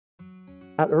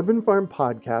At Urban Farm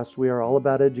Podcast, we are all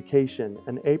about education,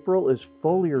 and April is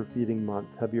foliar feeding month.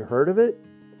 Have you heard of it?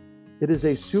 It is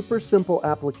a super simple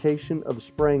application of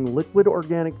spraying liquid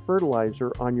organic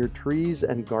fertilizer on your trees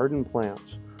and garden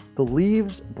plants. The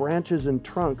leaves, branches, and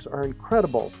trunks are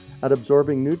incredible at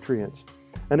absorbing nutrients.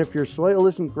 And if your soil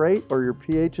isn't great or your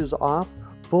pH is off,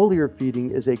 foliar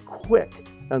feeding is a quick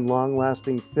and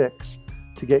long-lasting fix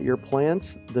to get your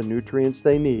plants the nutrients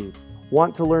they need.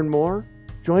 Want to learn more?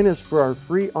 Join us for our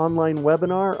free online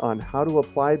webinar on how to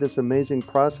apply this amazing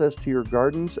process to your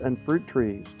gardens and fruit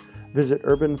trees. Visit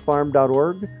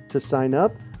urbanfarm.org to sign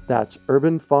up. That's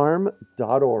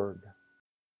urbanfarm.org.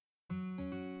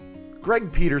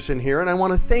 Greg Peterson here, and I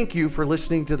want to thank you for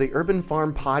listening to the Urban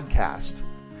Farm Podcast.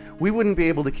 We wouldn't be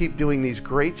able to keep doing these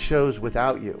great shows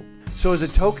without you. So as a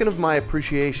token of my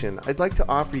appreciation, I'd like to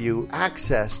offer you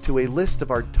access to a list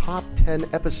of our top 10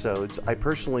 episodes I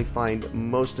personally find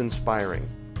most inspiring.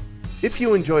 If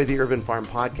you enjoy the Urban Farm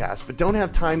Podcast but don't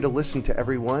have time to listen to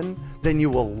every one, then you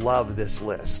will love this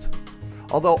list.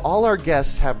 Although all our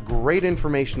guests have great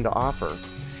information to offer,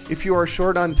 if you are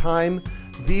short on time,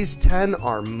 these 10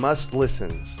 are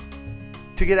must-listens.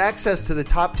 To get access to the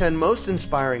top 10 most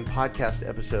inspiring podcast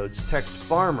episodes, text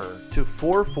FARMER to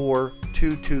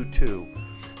 44222.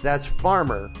 That's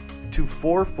FARMER to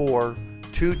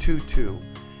 44222.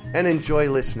 And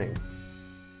enjoy listening.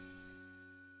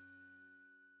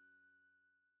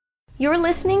 You're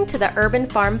listening to the Urban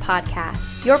Farm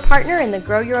Podcast, your partner in the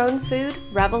Grow Your Own Food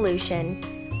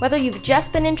revolution. Whether you've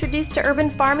just been introduced to urban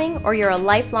farming or you're a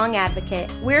lifelong advocate,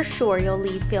 we're sure you'll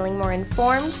leave feeling more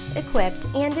informed, equipped,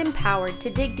 and empowered to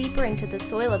dig deeper into the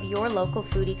soil of your local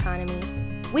food economy.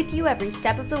 With you every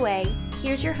step of the way,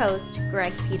 here's your host,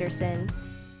 Greg Peterson.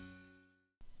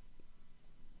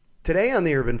 Today on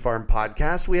the Urban Farm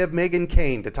Podcast, we have Megan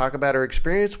Cain to talk about her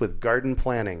experience with garden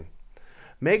planning.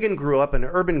 Megan grew up an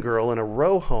urban girl in a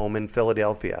row home in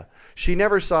Philadelphia. She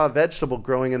never saw a vegetable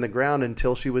growing in the ground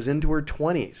until she was into her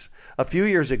 20s. A few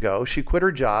years ago, she quit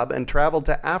her job and traveled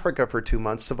to Africa for 2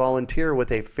 months to volunteer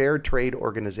with a fair trade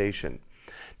organization.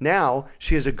 Now,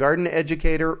 she is a garden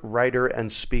educator, writer,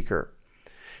 and speaker.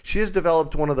 She has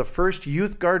developed one of the first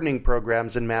youth gardening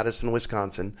programs in Madison,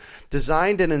 Wisconsin,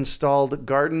 designed and installed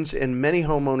gardens in many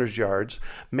homeowners' yards,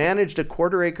 managed a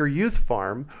quarter-acre youth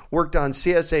farm, worked on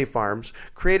CSA farms,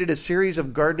 created a series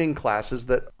of gardening classes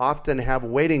that often have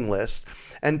waiting lists,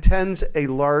 and tends a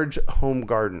large home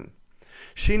garden.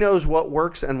 She knows what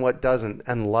works and what doesn't,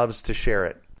 and loves to share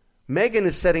it. Megan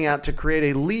is setting out to create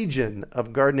a legion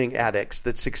of gardening addicts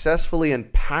that successfully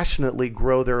and passionately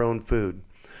grow their own food.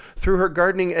 Through her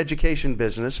gardening education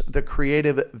business, The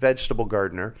Creative Vegetable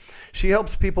Gardener, she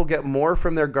helps people get more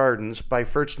from their gardens by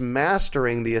first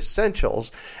mastering the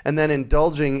essentials and then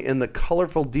indulging in the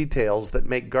colorful details that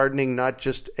make gardening not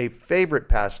just a favorite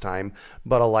pastime,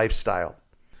 but a lifestyle.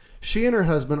 She and her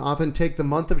husband often take the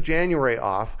month of January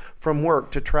off from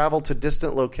work to travel to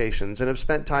distant locations and have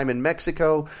spent time in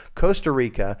Mexico, Costa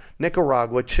Rica,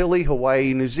 Nicaragua, Chile,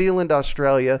 Hawaii, New Zealand,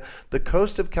 Australia, the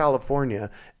coast of California,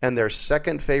 and their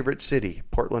second favorite city,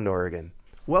 Portland, Oregon.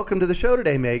 Welcome to the show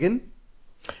today, Megan.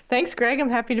 Thanks, Greg. I'm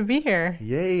happy to be here.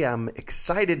 Yay, I'm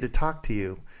excited to talk to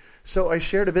you. So I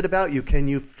shared a bit about you. Can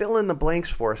you fill in the blanks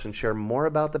for us and share more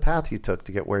about the path you took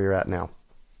to get where you're at now?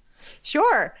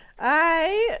 Sure.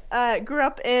 I grew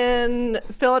up in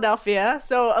Philadelphia,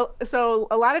 so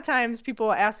a lot of times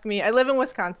people ask me, I live in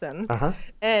Wisconsin,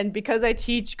 and because I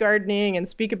teach gardening and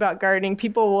speak about gardening,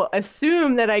 people will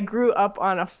assume that I grew up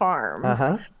on a farm.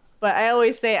 But I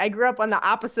always say I grew up on the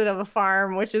opposite of a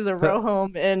farm, which is a row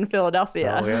home in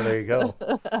Philadelphia. Oh, yeah, there you go.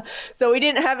 So we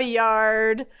didn't have a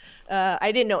yard.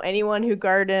 I didn't know anyone who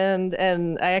gardened,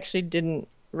 and I actually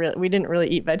we didn't really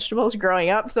eat vegetables growing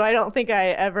up, so I don't think I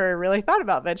ever really thought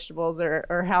about vegetables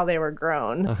or how they were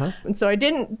grown. And so I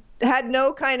had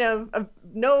no kind of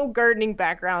no gardening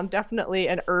background, definitely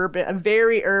a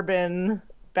very urban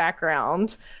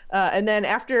background. And then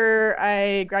after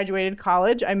I graduated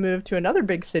college, I moved to another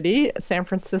big city, San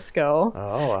Francisco,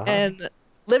 and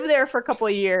lived there for a couple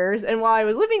of years. And while I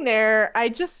was living there, I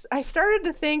started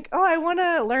to think, I want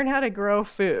to learn how to grow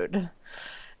food.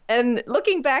 And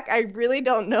looking back, I really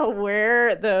don't know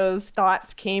where those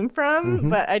thoughts came from,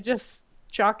 but I just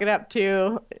chalk it up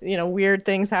to, weird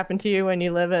things happen to you when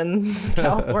you live in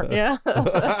California.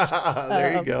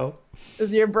 There you go.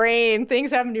 Your brain,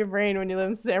 things happen to your brain when you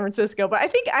live in San Francisco. But I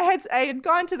think I had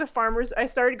gone to I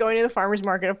started going to the farmer's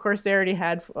market. Of course, they already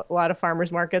had a lot of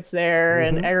farmer's markets there,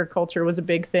 and agriculture was a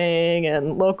big thing,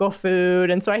 and local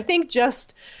food. And so I think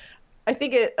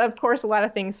of course, a lot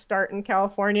of things start in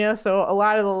California. So a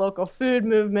lot of the local food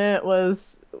movement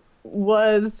was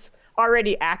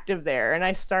already active there, and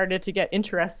I started to get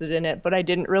interested in it, but I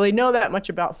didn't really know that much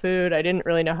about food. I didn't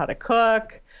really know how to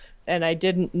cook, and I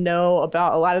didn't know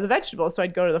about a lot of the vegetables. So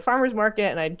I'd go to the farmer's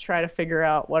market and I'd try to figure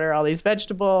out what are all these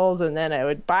vegetables, and then I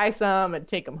would buy some and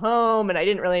take them home, and I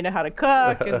didn't really know how to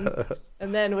cook,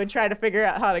 and then would try to figure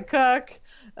out how to cook.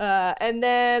 And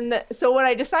then, so what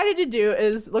I decided to do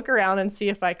is look around and see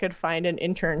if I could find an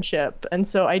internship. And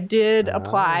so I did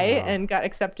apply and got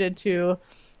accepted to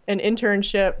an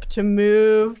internship to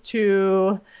move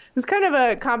to, it was kind of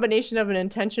a combination of an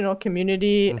intentional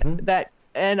community that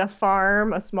and a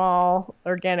farm, a small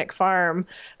organic farm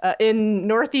in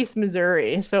northeast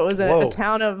Missouri. So it was a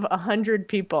town of 100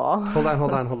 people. Hold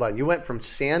on. You went from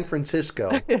San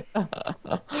Francisco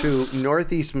to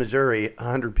northeast Missouri,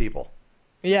 100 people.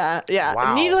 Yeah.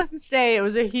 Wow. Needless to say, it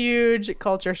was a huge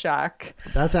culture shock.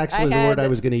 That's actually the word I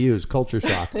was going to use, culture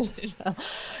shock.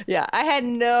 Yeah, I had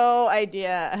no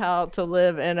idea how to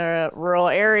live in a rural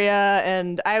area,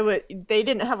 and they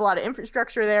didn't have a lot of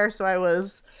infrastructure there, so I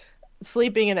was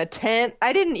sleeping in a tent.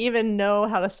 I didn't even know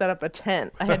how to set up a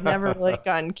tent. I had never really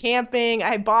gone camping.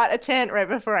 I bought a tent right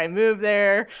before I moved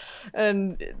there,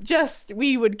 and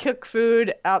we would cook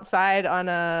food outside on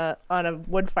a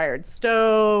wood-fired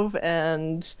stove,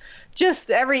 and just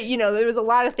there was a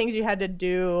lot of things you had to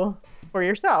do for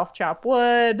yourself. Chop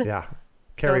wood. Yeah.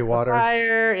 Carry water.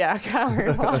 Fire. Yeah,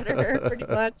 carry water, pretty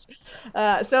much.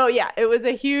 So yeah, it was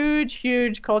a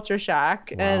huge culture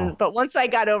shock. Wow. But once I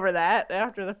got over that,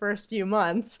 after the first few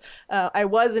months, I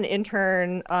was an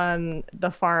intern on the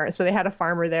farm. So they had a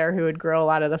farmer there who would grow a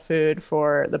lot of the food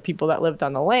for the people that lived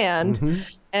on the land.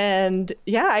 And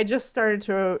yeah, I just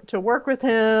started to work with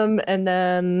him. And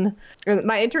then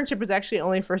my internship was actually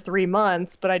only for 3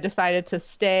 months, but I decided to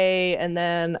stay. And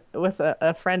then with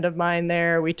a friend of mine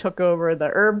there, we took over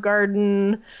the herb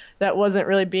garden that wasn't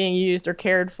really being used or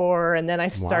cared for. And then I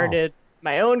started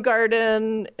my own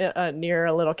garden near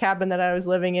a little cabin that I was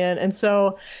living in. And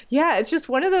so, yeah, it's just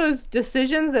one of those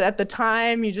decisions that at the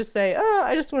time you just say, oh,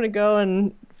 I just want to go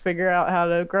and figure out how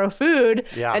to grow food.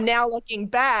 Yeah. And now looking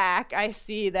back, I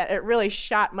see that it really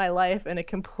shot my life in a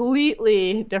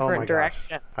completely different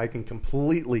direction. Gosh. I can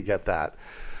completely get that.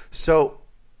 So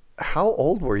how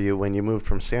old were you when you moved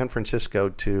from San Francisco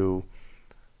to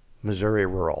Missouri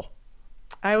rural?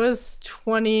 I was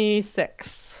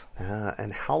 26.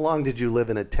 And how long did you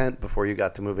live in a tent before you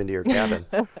got to move into your cabin?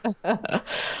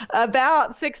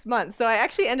 About 6 months. So I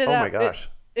actually ended up... Oh my gosh.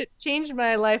 It changed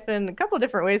my life in a couple of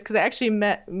different ways because I actually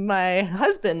met my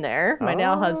husband there, my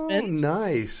now husband.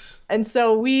 Nice. And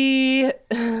so we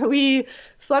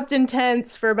slept in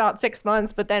tents for about 6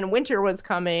 months, but then winter was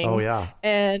coming. Oh, yeah.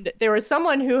 And there was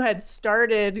someone who had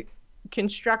started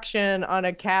construction on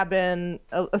a cabin,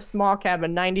 a small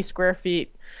cabin, 90 square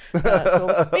feet.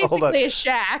 So basically a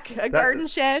shack, garden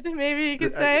shed, maybe you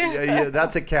could say. Yeah,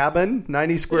 that's a cabin,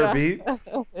 90 square feet.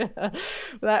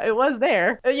 It was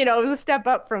there. It was a step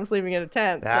up from sleeping in a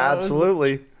tent. So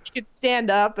absolutely. You could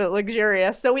stand up,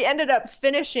 luxurious. So we ended up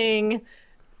finishing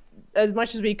as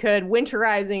much as we could,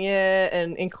 winterizing it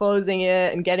and enclosing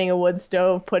it and getting a wood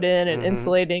stove put in and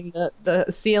insulating the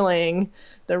ceiling,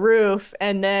 the roof,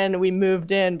 and then we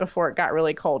moved in before it got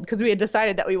really cold because we had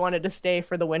decided that we wanted to stay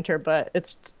for the winter, but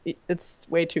it's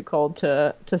way too cold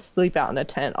to sleep out in a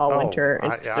tent all winter in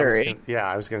Missouri.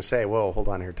 I was going to say, whoa, hold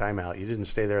on here, time out. You didn't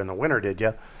stay there in the winter, did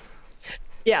you?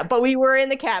 Yeah, but we were in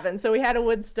the cabin, so we had a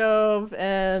wood stove,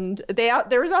 and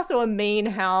there was also a main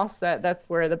house that's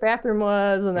where the bathroom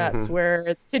was, and that's where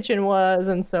the kitchen was,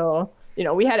 and so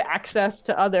we had access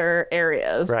to other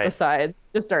areas besides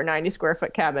just our 90 square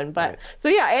foot cabin. But so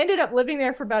yeah, I ended up living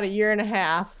there for about a year and a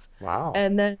half. Wow.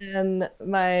 And then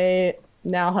my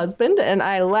now husband and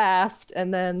I left,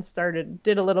 and then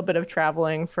did a little bit of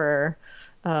traveling for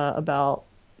about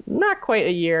not quite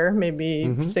a year, maybe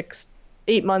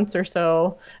 6-8 months or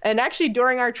so. And actually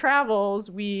during our travels,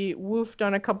 we woofed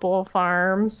on a couple of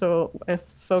farms. So if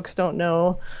folks don't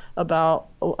know about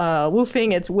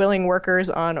woofing, it's willing workers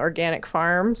on organic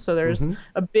farms. So there's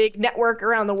a big network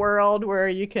around the world where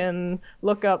you can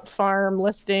look up farm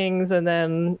listings and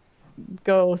then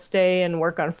go stay and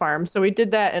work on farms. So we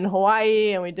did that in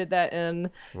Hawaii, and we did that in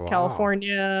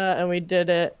California, and we did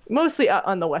it mostly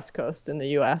on the West Coast in the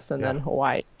U.S. and then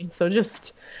Hawaii. So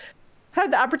just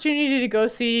had the opportunity to go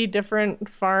see different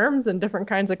farms and different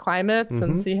kinds of climates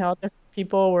and see how different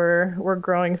people were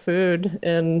growing food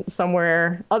in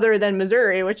somewhere other than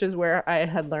Missouri, which is where I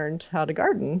had learned how to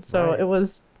garden. So it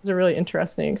was a really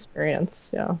interesting experience.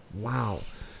 Yeah. Wow.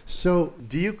 So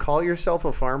do you call yourself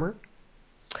a farmer?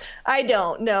 I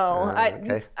don't know.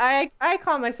 Okay. I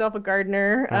call myself a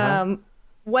gardener.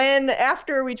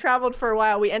 after we traveled for a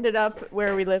while, we ended up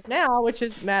where we live now, which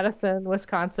is Madison,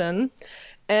 Wisconsin.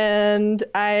 And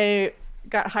I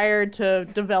got hired to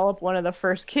develop one of the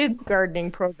first kids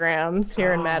gardening programs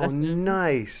here in Madison. Oh,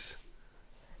 nice.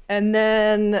 And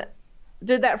then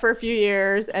did that for a few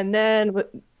years. And then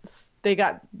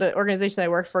the organization I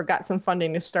worked for got some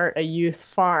funding to start a youth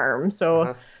farm.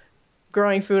 So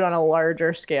growing food on a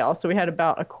larger scale. So we had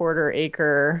about a 1/4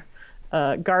 acre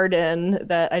garden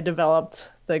that I developed,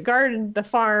 the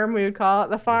farm, we would call it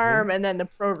the farm, and then the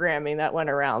programming that went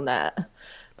around that.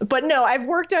 But no, I've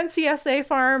worked on CSA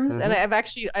farms, and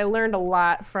I learned a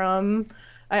lot from,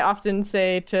 I often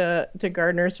say to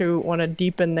gardeners who want to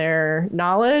deepen their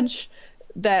knowledge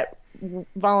that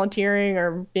volunteering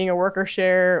or being a worker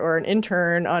share or an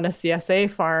intern on a CSA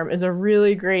farm is a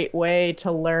really great way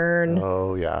to learn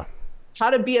how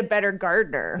to be a better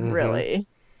gardener, really.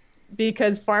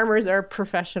 Because farmers are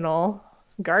professional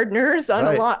gardeners on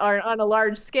a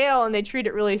large scale, and they treat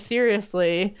it really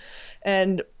seriously.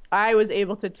 And I was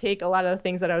able to take a lot of the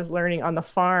things that I was learning on the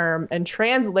farm and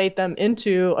translate them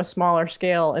into a smaller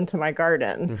scale into my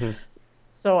garden.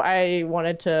 So I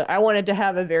wanted to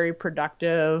have a very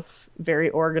productive, very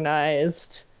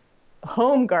organized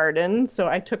home garden. So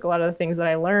I took a lot of the things that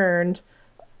I learned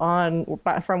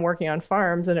from working on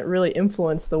farms, and it really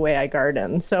influenced the way I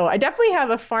garden. So I definitely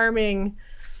have a farming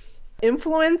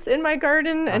influence in my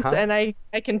garden, and I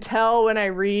can tell when I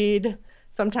read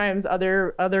sometimes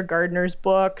other gardeners'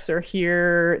 books or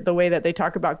hear the way that they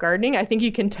talk about gardening. I think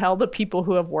you can tell the people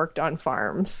who have worked on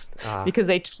farms because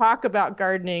they talk about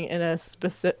gardening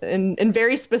in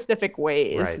very specific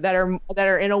ways that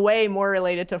are in a way more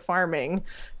related to farming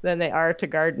than they are to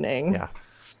gardening. Yeah.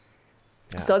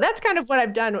 So that's kind of what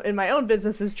I've done in my own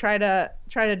business, is try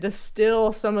to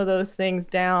distill some of those things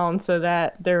down so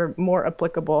that they're more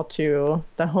applicable to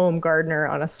the home gardener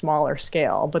on a smaller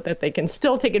scale, but that they can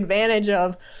still take advantage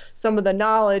of some of the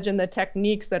knowledge and the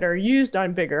techniques that are used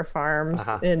on bigger farms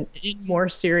in more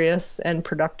serious and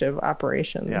productive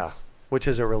operations. Yeah, which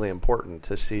is really important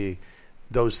to see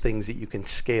those things that you can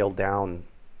scale down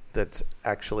that's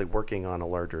actually working on a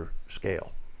larger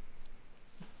scale.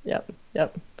 Yep.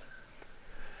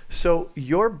 So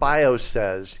your bio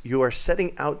says you are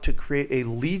setting out to create a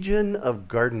legion of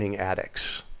gardening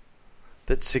addicts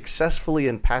that successfully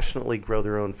and passionately grow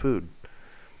their own food.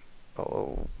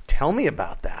 Oh, tell me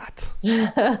about that.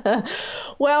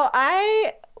 Well,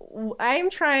 I'm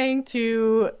trying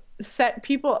to set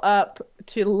people up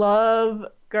to love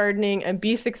gardening and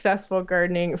be successful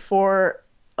gardening for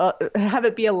have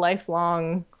it be a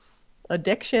lifelong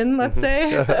addiction, let's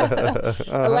say,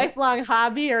 a lifelong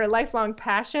hobby or a lifelong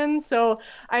passion. So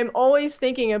I'm always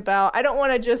thinking about, I don't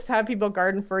want to just have people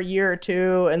garden for a year or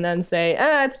two and then say,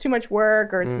 it's too much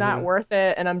work or it's not worth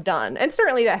it and I'm done. And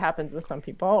certainly that happens with some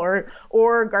people,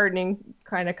 or gardening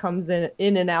kind of comes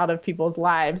in and out of people's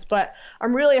lives. But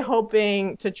I'm really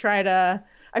hoping to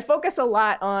I focus a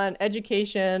lot on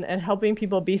education and helping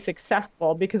people be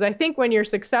successful, because I think when you're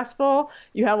successful,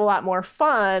 you have a lot more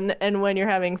fun. And when you're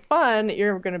having fun,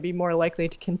 you're going to be more likely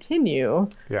to continue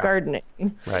gardening.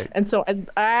 Right. And so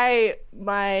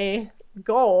my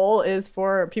goal is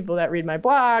for people that read my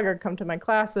blog or come to my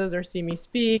classes or see me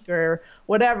speak or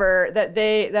whatever,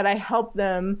 that I help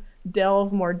them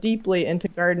delve more deeply into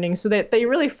gardening so that they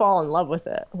really fall in love with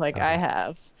it like I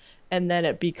have. And then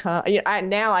it becomes,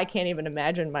 now I can't even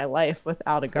imagine my life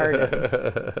without a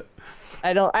garden.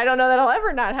 I don't know that I'll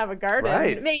ever not have a garden.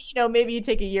 Right. Maybe you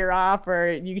take a year off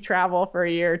or you travel for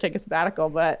a year, take a sabbatical,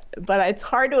 but it's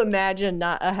hard to imagine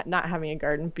not having a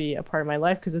garden be a part of my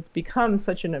life, because it's become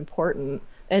such an important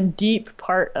and deep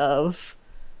part of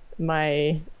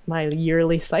my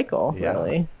yearly cycle,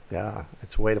 really. Yeah,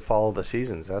 it's a way to follow the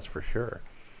seasons, that's for sure.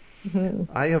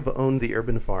 I have owned the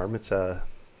urban farm. It's a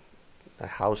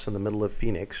house in the middle of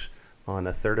Phoenix on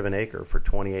 1/3 of an acre for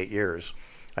 28 years.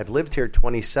 I've lived here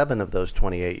 27 of those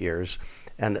 28 years.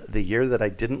 And the year that I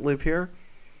didn't live here,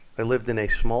 I lived in a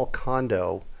small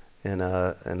condo in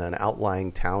an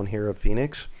outlying town here of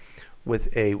Phoenix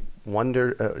with a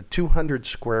 200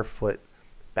 square foot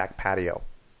back patio.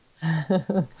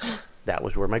 That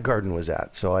was where my garden was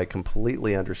at. So I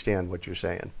completely understand what you're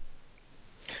saying.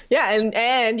 Yeah,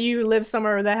 and you live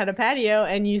somewhere that had a patio,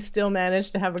 and you still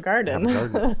managed to have a garden.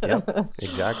 Yep,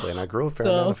 exactly. And I grew a fair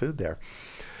amount of food there.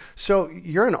 So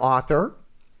you're an author,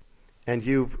 and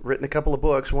you've written a couple of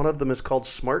books. One of them is called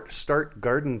Smart Start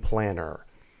Garden Planner.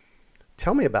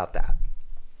 Tell me about that.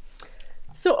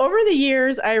 So over the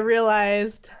years, I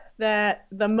realized that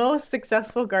the most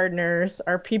successful gardeners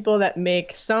are people that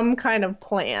make some kind of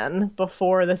plan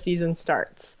before the season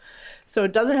starts. So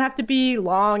it doesn't have to be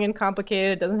long and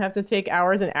complicated. It doesn't have to take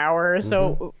hours and hours.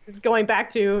 So going back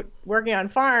to working on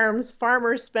farms,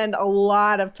 farmers spend a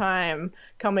lot of time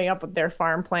coming up with their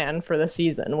farm plan for the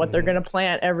season, what they're going to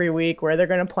plant every week, where they're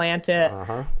going to plant it.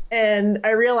 And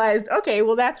I realized, okay,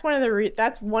 well, that's one of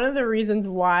the reasons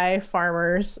why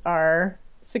farmers are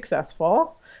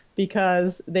successful,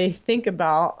 because they think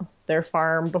about their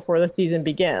farm before the season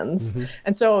begins.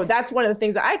 And so that's one of the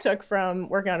things that I took from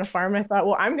working on a farm. And I thought,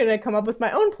 well, I'm going to come up with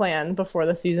my own plan before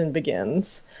the season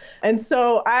begins. And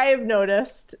so I've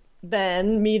noticed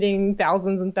then, meeting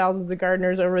thousands and thousands of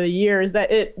gardeners over the years,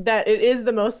 that it is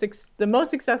the most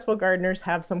successful gardeners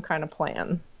have some kind of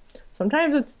plan.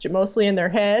 Sometimes it's mostly in their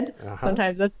head.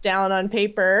 Sometimes it's down on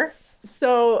paper.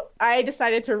 So I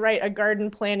decided to write a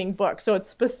garden planning book. So it's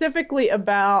specifically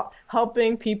about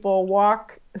helping people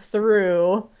walk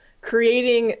through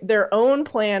creating their own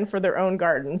plan for their own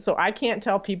garden. So I can't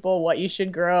tell people what you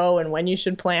should grow and when you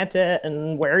should plant it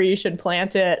and where you should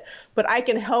plant it, but I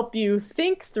can help you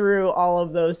think through all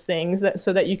of those things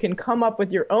so that you can come up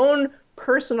with your own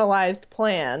personalized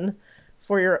plan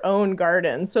for your own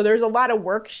garden. So there's a lot of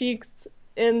worksheets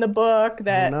in the book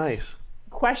that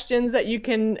questions that you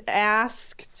can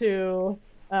ask to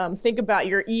think about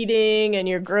your eating and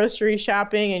your grocery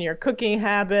shopping and your cooking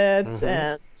habits.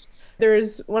 And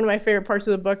there's one of my favorite parts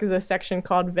of the book is a section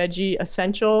called Veggie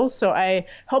Essentials. So I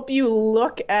help you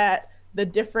look at the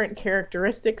different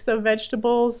characteristics of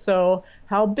vegetables. So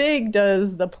how big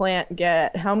does the plant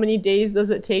get? How many days does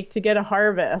it take to get a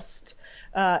harvest?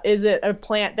 Is it a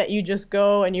plant that you just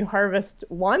go and you harvest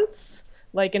once?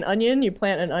 Like an onion, you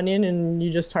plant an onion and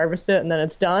you just harvest it and then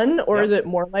it's done? Or is it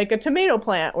more like a tomato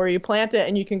plant where you plant it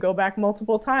and you can go back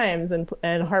multiple times and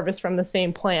harvest from the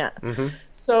same plant?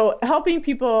 So helping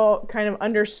people kind of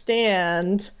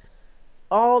understand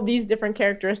all these different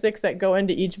characteristics that go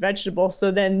into each vegetable, so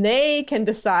then they can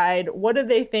decide what do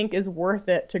they think is worth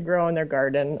it to grow in their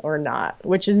garden or not,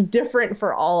 which is different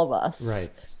for all of us. Right.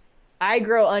 I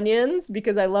grow onions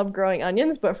because I love growing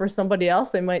onions, but for somebody else,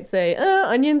 they might say,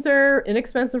 onions are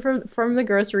inexpensive from the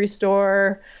grocery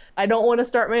store. I don't want to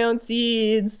start my own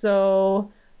seeds,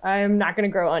 so I'm not going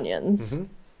to grow onions.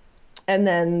 And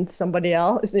then somebody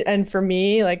else, and for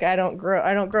me, like I don't grow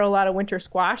a lot of winter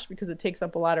squash because it takes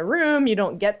up a lot of room. You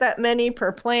don't get that many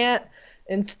per plant.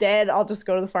 Instead, I'll just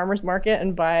go to the farmer's market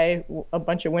and buy a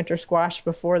bunch of winter squash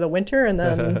before the winter and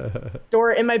then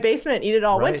store it in my basement, eat it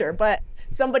all winter. But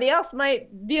somebody else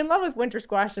might be in love with winter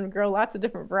squash and grow lots of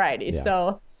different varieties.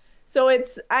 So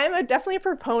I'm definitely a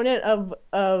proponent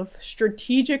of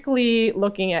strategically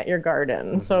looking at your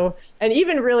garden. So, and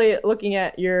even really looking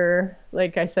at your,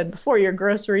 like I said before, your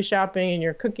grocery shopping and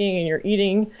your cooking and your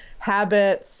eating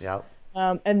habits.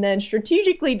 And then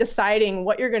strategically deciding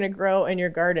what you're going to grow in your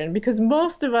garden, because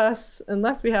most of us,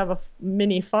 unless we have a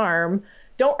mini farm,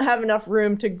 don't have enough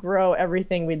room to grow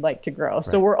everything we'd like to grow.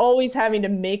 So we're always having to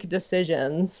make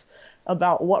decisions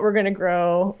about what we're going to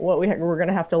grow, what we're going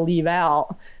to have to leave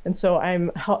out. And so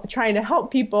I'm trying to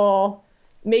help people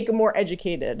make more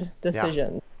educated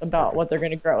decisions about what they're going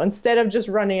to grow, instead of just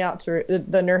running out to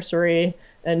the nursery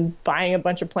and buying a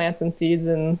bunch of plants and seeds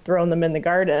and throwing them in the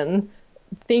garden,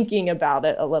 thinking about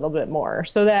it a little bit more,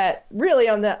 so that really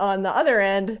on the other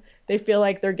end, they feel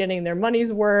like they're getting their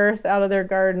money's worth out of their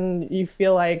garden. You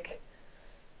feel like,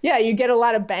 you get a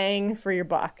lot of bang for your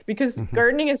buck, because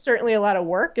gardening is certainly a lot of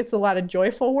work. It's a lot of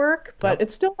joyful work, but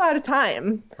it's still a lot of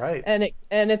time. And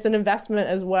it's an investment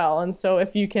as well. And so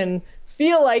if you can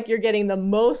feel like you're getting the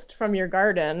most from your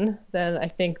garden, then I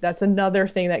think that's another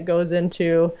thing that goes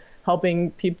into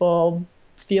helping people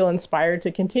feel inspired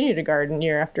to continue to garden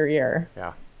year after year.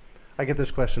 I get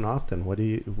this question often.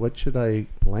 What should I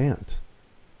plant?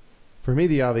 For me,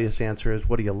 the obvious answer is,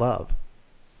 what do you love?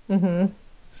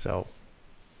 So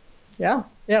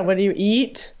what do you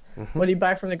eat? What do you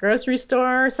buy from the grocery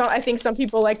store? So I think some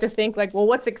people like to think like, well,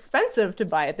 what's expensive to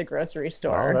buy at the grocery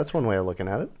store? Oh, that's one way of looking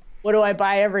at it. What do I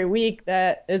buy every week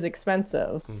that is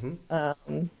expensive?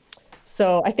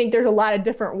 So I think there's a lot of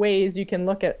different ways you can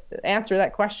answer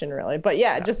that question, really. But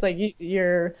just like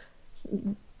you're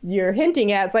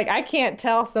hinting at, it's like, I can't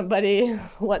tell somebody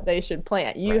what they should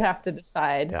plant. You have to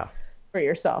decide for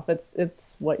yourself.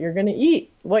 It's what you're going to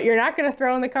eat, what you're not going to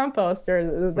throw in the compost,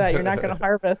 or that you're not going to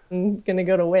harvest and it's going to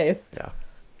go to waste.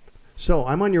 So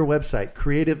I'm on your website,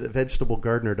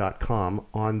 creativevegetablegardener.com,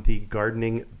 on the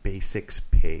gardening basics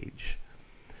page.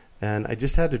 And I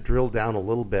just had to drill down a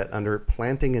little bit under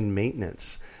planting and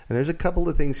maintenance. And there's a couple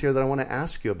of things here that I want to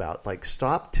ask you about, like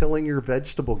stop tilling your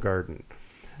vegetable garden.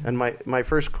 And my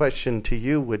first question to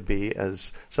you would be,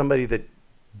 as somebody that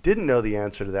didn't know the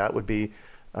answer to that, would be,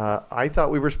 I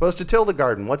thought we were supposed to till the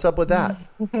garden. What's up with that?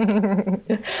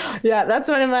 Yeah, that's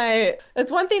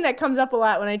one thing that comes up a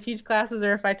lot when I teach classes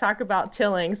or if I talk about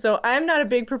tilling. So I'm not a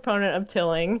big proponent of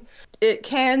tilling. It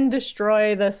can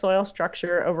destroy the soil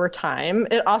structure over time.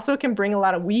 It also can bring a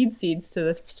lot of weed seeds to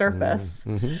the surface.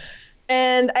 Mm-hmm.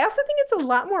 And I also think it's a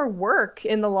lot more work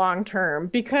in the long term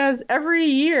because every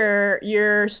year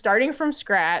you're starting from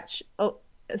scratch.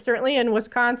 Certainly in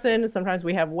Wisconsin, sometimes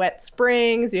we have wet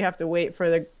springs. You have to wait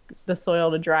for the soil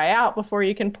to dry out before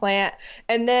you can plant.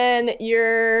 And then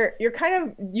you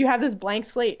have this blank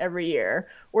slate every year.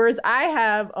 Whereas I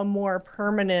have a more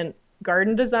permanent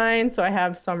garden design. So I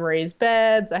have some raised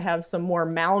beds. I have some more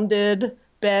mounded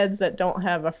beds that don't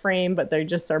have a frame, but they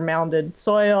just are mounded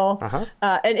soil.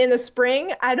 Uh-huh. And in the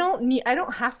spring, I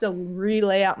don't have to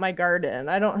relay out my garden.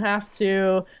 I don't have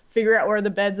to figure out where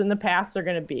the beds and the paths are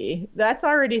going to be. That's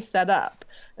already set up.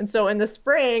 And so in the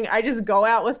spring, I just go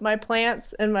out with my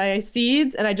plants and my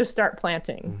seeds and I just start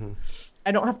planting. Mm-hmm.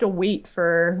 I don't have to wait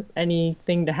for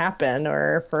anything to happen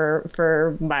or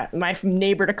for my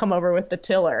neighbor to come over with the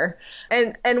tiller.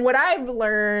 And what I've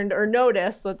learned or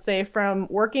noticed, let's say from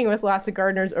working with lots of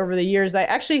gardeners over the years, I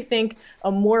actually think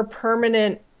a more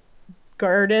permanent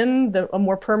garden, a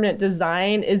more permanent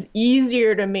design is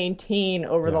easier to maintain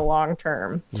over the long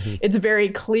term. Mm-hmm. It's very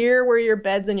clear where your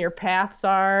beds and your paths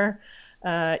are.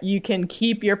 You can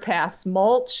keep your paths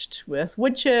mulched with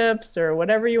wood chips or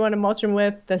whatever you want to mulch them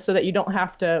with so that you don't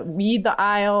have to weed the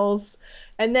aisles.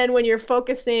 And then when you're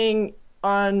focusing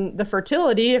on the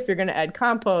fertility, if you're going to add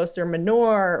compost or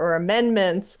manure or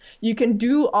amendments, you can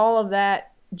do all of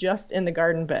that just in the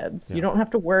garden beds. Yeah. You don't have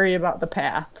to worry about the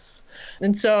paths.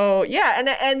 And so,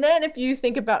 and then if you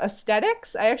think about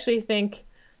aesthetics, I actually think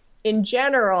in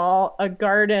general, a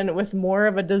garden with more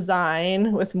of a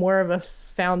design, with more of a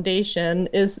foundation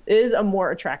is a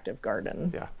more attractive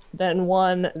garden than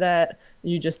one that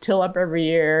you just till up every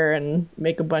year and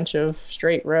make a bunch of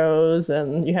straight rows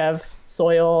and you have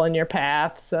soil in your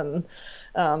paths. And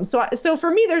so for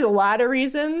me, there's a lot of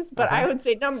reasons, but I would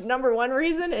say number one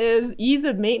reason is ease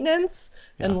of maintenance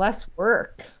and less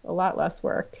work, a lot less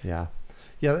work. Yeah.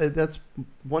 Yeah, that's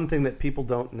one thing that people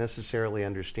don't necessarily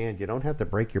understand. You don't have to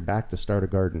break your back to start a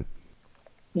garden.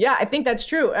 Yeah, I think that's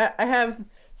true. I have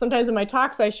sometimes in my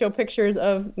talks, I show pictures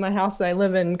of my house that I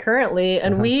live in currently,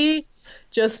 and we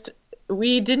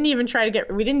didn't even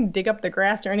we didn't dig up the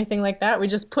grass or anything like that. We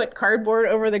just put cardboard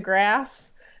over the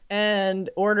grass and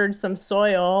ordered some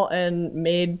soil and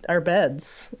made our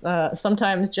beds.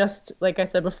 Sometimes just, like I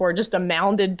said before, just a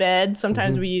mounded bed.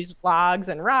 Sometimes we use logs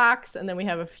and rocks, and then we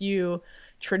have a few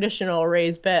traditional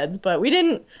raised beds. But we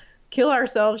didn't kill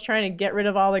ourselves trying to get rid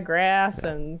of all the grass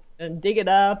and dig it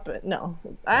up. No,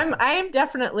 I'm a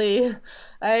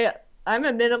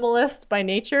minimalist by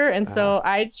nature. And so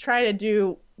I try to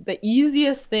do the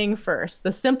easiest thing first.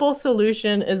 The simple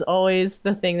solution is always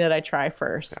the thing that I try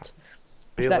first.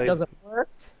 If that doesn't work,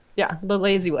 the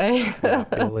lazy way. Be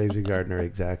a lazy gardener.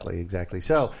 Exactly.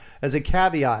 So as a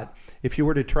caveat, if you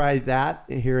were to try that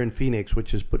here in Phoenix,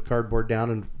 which is put cardboard down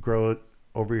and grow it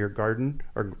over your garden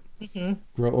or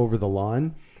grow over the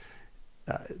lawn,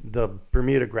 the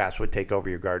Bermuda grass would take over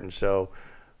your garden. So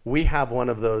we have one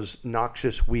of those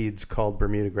noxious weeds called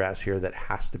Bermuda grass here that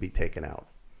has to be taken out.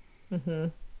 Mm-hmm.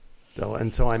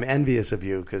 So I'm envious of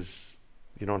you because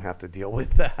you don't have to deal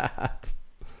with that.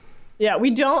 Yeah,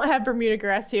 we don't have Bermuda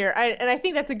grass here. And I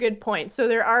think that's a good point. So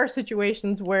there are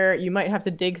situations where you might have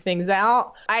to dig things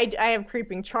out. I have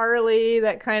creeping Charlie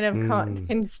that kind of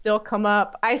can still come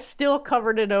up. I still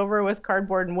covered it over with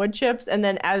cardboard and wood chips. And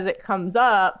then as it comes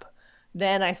up,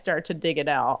 then I start to dig it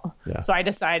out. Yeah. So I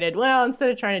decided, well,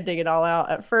 instead of trying to dig it all out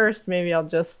at first, maybe I'll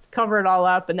just cover it all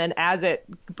up. And then as it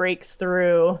breaks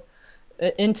through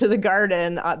into the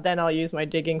garden, then I'll use my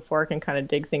digging fork and kind of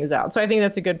dig things out. So I think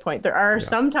that's a good point. There are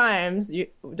sometimes,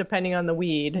 depending on the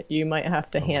weed, you might have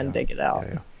to hand dig it out.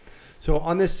 Yeah. So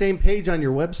on this same page on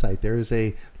your website, there is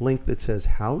a link that says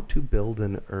how to build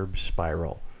an herb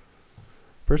spiral.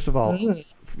 First of all,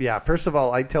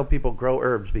 I tell people grow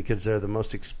herbs because they're the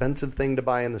most expensive thing to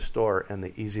buy in the store and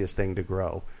the easiest thing to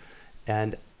grow.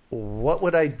 And what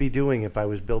would I be doing if I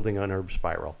was building an herb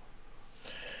spiral?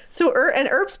 So an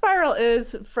herb spiral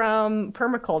is from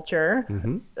permaculture,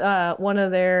 one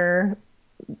of their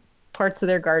parts of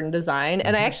their garden design.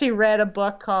 And I actually read a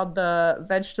book called The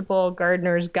Vegetable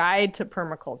Gardener's Guide to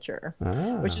Permaculture,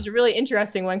 which is a really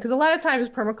interesting one because a lot of times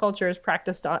permaculture is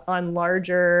practiced on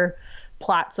larger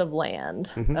plots of land.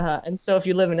 And so if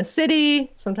you live in a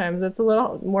city, sometimes it's a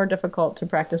little more difficult to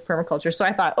practice permaculture. So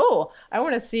I thought, I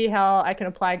want to see how I can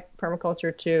apply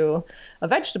permaculture to a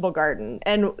vegetable garden.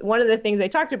 And one of the things they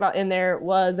talked about in there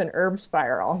was an herb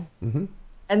spiral.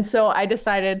 And so I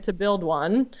decided to build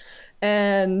one.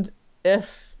 And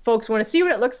if folks want to see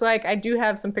what it looks like, I do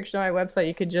have some pictures on my website.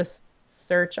 You could just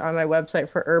search on my website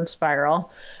for herb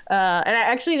spiral.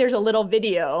 There's a little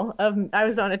video of, I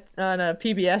was on a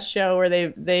PBS show where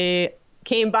they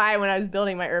came by when I was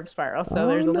building my herb spiral. So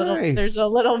there's a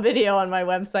little video on my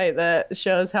website that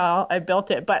shows how I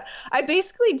built it. But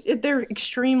they're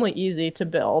extremely easy to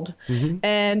build.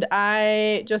 And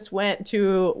I just went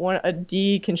to a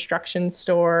deconstruction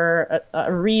store,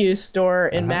 a reuse store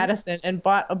in Madison, and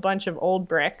bought a bunch of old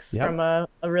bricks from a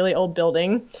really old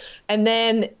building. And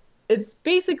then it's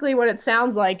basically what it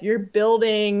sounds like. You're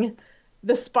building,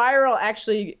 the spiral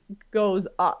actually goes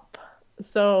up.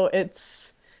 So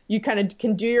you kind of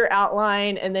can do your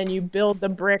outline, and then you build the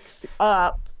bricks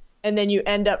up, and then you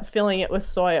end up filling it with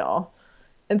soil.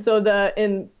 And so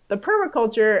in the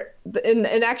permaculture, and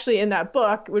actually in that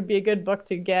book would be a good book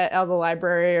to get out of the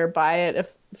library or buy it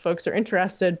if folks are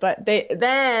interested. But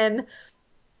then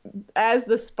as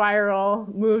the spiral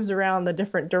moves around the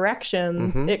different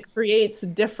directions, it creates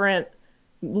different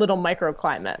little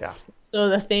microclimates. Yeah. So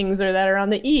the things that are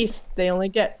on the east, they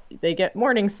get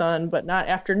morning sun, but not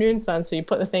afternoon sun. So you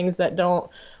put the things that don't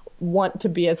want to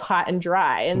be as hot and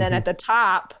dry. And then at the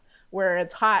top, where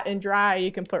it's hot and dry,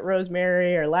 you can put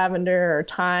rosemary or lavender or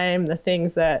thyme, the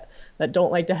things that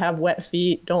don't like to have wet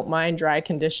feet, don't mind dry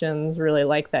conditions, really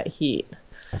like that heat.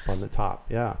 Up on the top,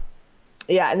 yeah.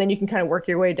 Yeah, and then you can kind of work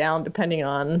your way down depending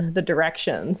on the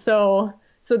direction. So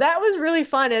that was really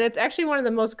fun, and it's actually one of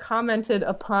the most commented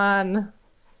upon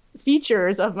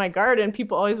features of my garden.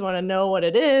 People always want to know what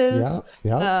it is,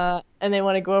 and they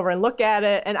want to go over and look at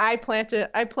it. And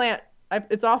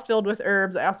it's all filled with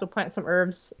herbs. I also plant some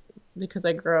herbs because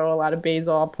I grow a lot of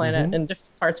basil. I'll plant it in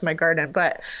different parts of my garden. One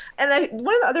of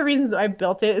the other reasons I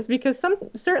built it is because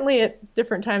certainly at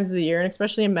different times of the year, and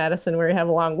especially in Madison where we have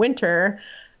a long winter,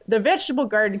 the vegetable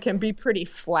garden can be pretty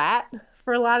flat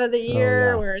for a lot of the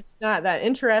year, where it's not that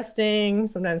interesting,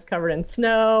 sometimes covered in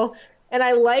snow. And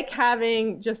I like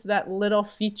having just that little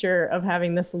feature of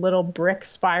having this little brick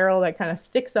spiral that kind of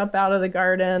sticks up out of the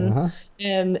garden,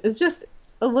 and it's just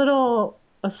a little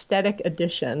aesthetic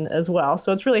addition as well.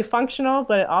 So it's really functional,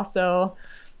 but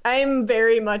I'm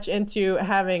very much into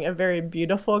having a very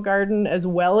beautiful garden as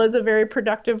well as a very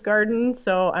productive garden.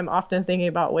 So I'm often thinking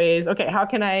about ways,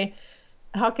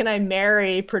 how can I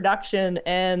marry production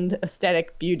and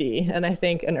aesthetic beauty? And I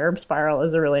think an herb spiral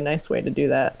is a really nice way to do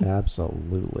that.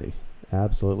 Absolutely.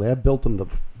 I've built them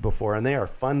before, and they are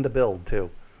fun to build too.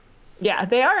 Yeah,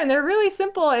 they are, and they're really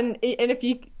simple. And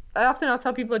I'll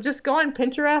tell people, just go on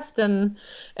Pinterest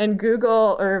and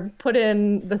Google or put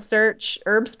in the search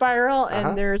herb spiral,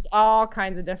 and there's all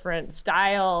kinds of different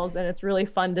styles, and it's really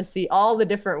fun to see all the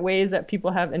different ways that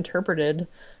people have interpreted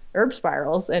herb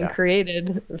spirals and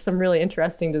created some really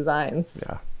interesting designs.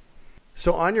 Yeah.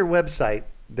 So on your website,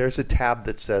 there's a tab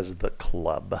that says the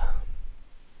club.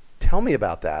 Tell me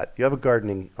about that. You have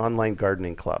a online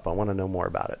gardening club. I want to know more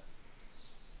about it.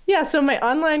 Yeah, so my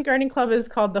online gardening club is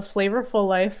called the Flavorful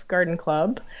Life Garden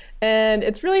Club, and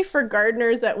it's really for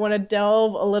gardeners that want to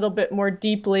delve a little bit more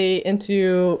deeply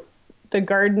into the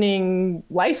gardening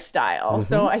lifestyle.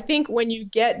 So I think when you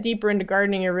get deeper into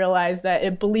gardening, you realize that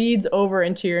it bleeds over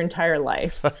into your entire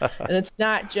life. And it's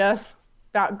not just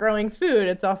about growing food.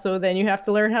 It's also then you have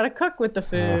to learn how to cook with the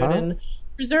food and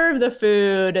preserve the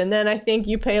food. And then I think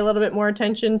you pay a little bit more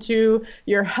attention to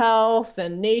your health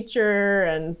and nature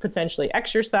and potentially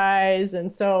exercise.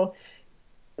 And so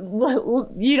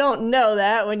you don't know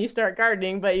that when you start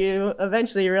gardening, but you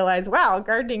eventually realize, wow,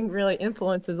 gardening really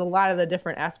influences a lot of the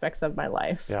different aspects of my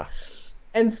life. Yeah.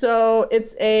 And so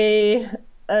it's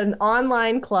an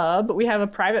online club. We have a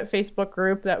private Facebook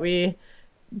group that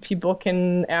people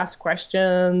can ask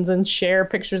questions and share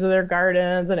pictures of their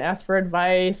gardens and ask for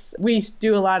advice. We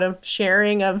do a lot of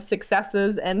sharing of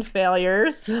successes and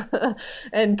failures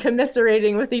and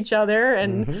commiserating with each other.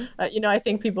 And, I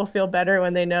think people feel better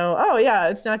when they know,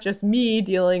 it's not just me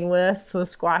dealing with the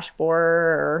squash borer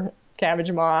or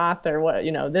cabbage moth or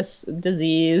this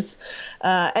disease.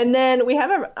 And then we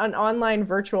have an online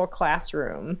virtual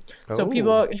classroom. So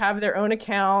people have their own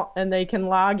account and they can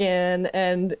log in,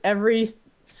 and every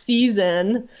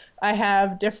season I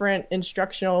have different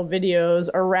instructional videos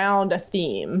around a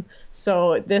theme.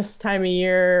 So this time of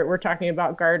year we're talking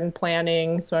about garden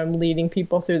planning, so I'm leading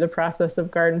people through the process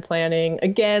of garden planning.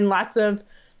 Again, lots of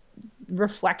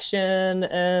reflection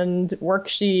and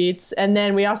worksheets. And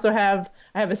then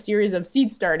I have a series of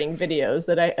seed starting videos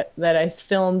that I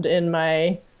filmed in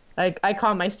my, I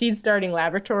call my seed starting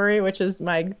laboratory, which is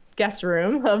my guest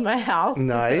room of my house.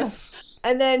 Nice.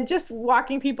 And then just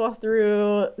walking people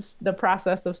through the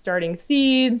process of starting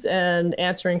seeds and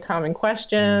answering common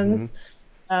questions.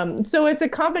 So it's a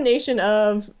combination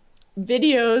of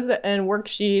videos and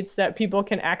worksheets that people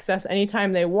can access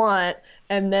anytime they want,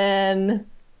 and then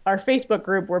our Facebook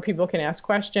group where people can ask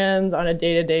questions on a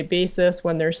day-to-day basis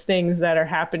when there's things that are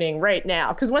happening right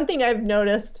now. Because one thing I've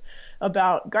noticed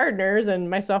about gardeners, and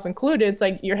myself included, it's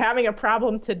like you're having a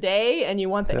problem today and you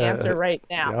want the answer right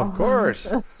now. Of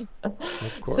course. Of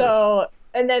course. So,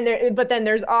 and then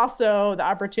there's also the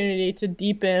opportunity to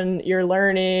deepen your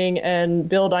learning and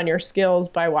build on your skills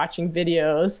by watching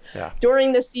videos. Yeah.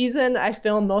 During the season, I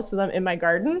film most of them in my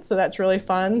garden, so that's really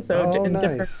fun. So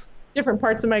nice. different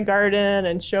parts of my garden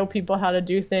and show people how to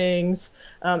do things.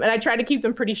 And I try to keep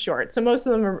them pretty short. So most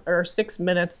of them are 6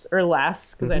 minutes or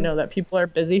less because I know that people are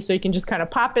busy. So you can just kind of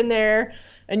pop in there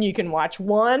and you can watch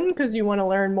one because you want to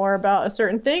learn more about a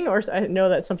certain thing. Or I know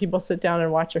that some people sit down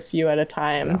and watch a few at a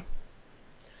time. Yeah.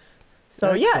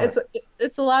 So Excellent. yeah,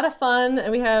 it's a lot of fun.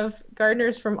 And we have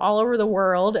gardeners from all over the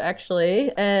world,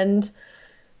 actually. And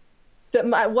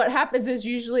what happens is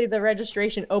usually the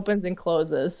registration opens and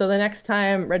closes. So the next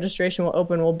time registration will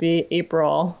open will be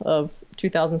April of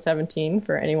 2017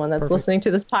 for anyone that's listening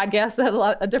to this podcast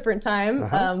at a different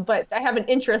time. But I have an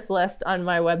interest list on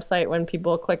my website. When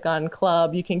people click on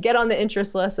club, you can get on the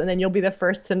interest list, and then you'll be the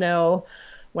first to know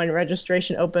when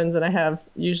registration opens. And I have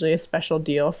usually a special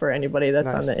deal for anybody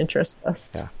that's on the interest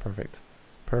list. Yeah, perfect.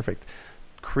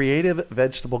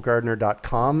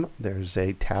 CreativeVegetableGardener.com. There's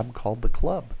a tab called the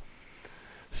club.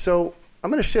 So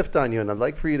I'm going to shift on you, and I'd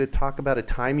like for you to talk about a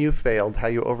time you failed, how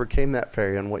you overcame that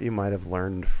failure, and what you might have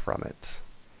learned from it.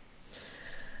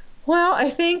 Well, I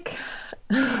think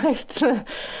I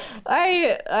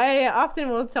often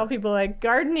will tell people, like,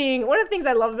 gardening. One of the things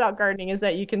I love about gardening is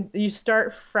that you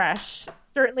start fresh.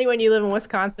 Certainly when you live in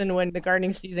Wisconsin, when the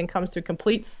gardening season comes to a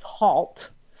complete halt.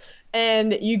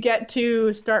 And you get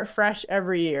to start fresh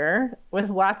every year with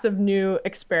lots of new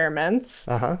experiments,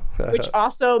 which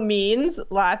also means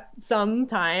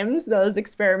sometimes those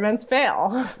experiments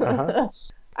fail.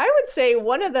 I would say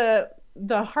one of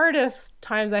the hardest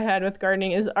times I had with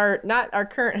gardening is not our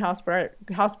current house, but our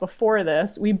house before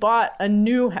this. We bought a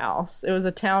new house. It was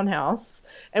a townhouse,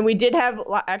 and we did have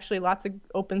actually lots of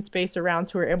open space around,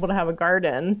 so we were able to have a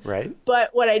garden. Right.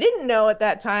 But what I didn't know at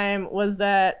that time was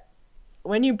that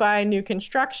when you buy new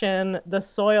construction, the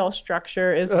soil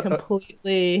structure is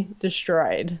completely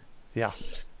destroyed. Yeah.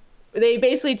 They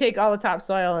basically take all the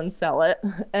topsoil and sell it.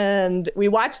 And we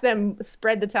watched them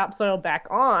spread the topsoil back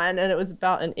on, and it was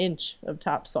about an inch of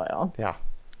topsoil. Yeah.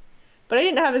 But I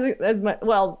didn't have as much,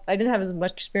 I didn't have as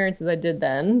much experience as I did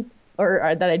then,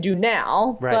 or that I do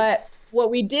now. Right. But what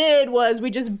we did was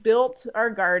we just built our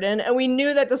garden, and we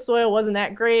knew that the soil wasn't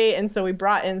that great. And so we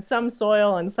brought in some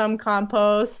soil and some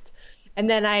compost. And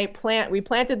then we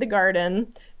planted the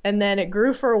garden, and then it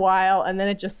grew for a while, and then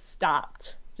it just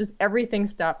stopped. Just everything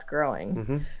stopped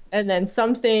growing. And then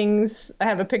some things, I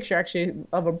have a picture actually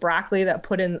of a broccoli that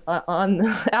put in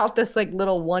out this like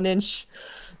little 1-inch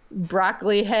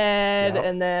broccoli head,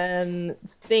 and then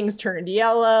things turned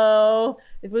yellow.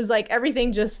 It was like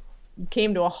everything just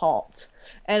came to a halt.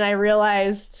 And I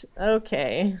realized,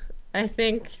 okay, I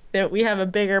think that we have a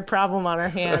bigger problem on our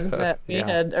hands that we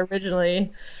had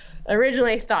originally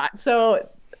thought. So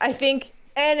I think,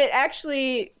 and it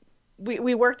actually,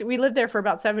 we lived there for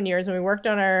about 7 years, and we worked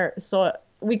on our soil.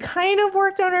 We kind of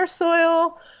worked on our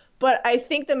soil, but I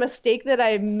think the mistake that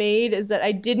I made is that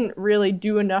I didn't really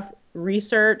do enough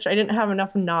research. I didn't have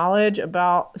enough knowledge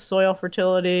about soil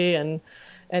fertility and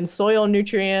soil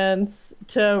nutrients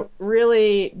to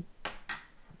really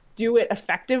do it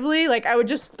effectively. Like, I would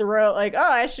just throw, like, oh,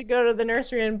 I should go to the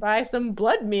nursery and buy some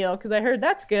blood meal because I heard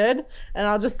that's good, and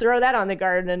I'll just throw that on the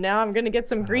garden, and now I'm going to get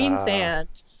some green sand.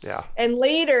 Yeah. And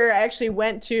later, I actually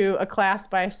went to a class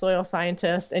by a soil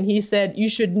scientist, and he said you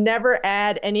should never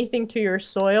add anything to your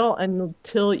soil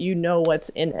until you know what's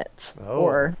in it,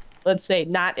 or let's say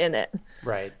not in it.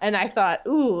 Right. And I thought,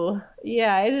 ooh,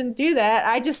 yeah, I didn't do that.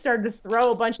 I just started to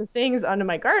throw a bunch of things onto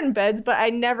my garden beds, but I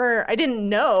didn't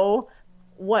know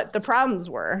what the problems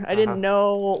were. I didn't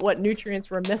know what nutrients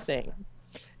were missing.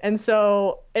 And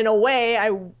so in a way,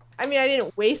 I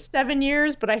didn't waste 7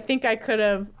 years, but I think I could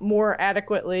have more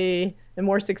adequately and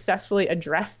more successfully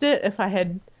addressed it if I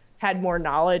had more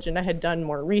knowledge and I had done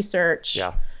more research.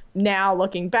 Yeah. Now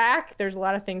looking back, there's a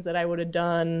lot of things that I would have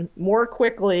done more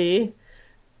quickly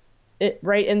it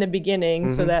right in the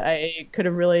beginning so that I could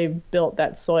have really built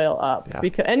that soil up.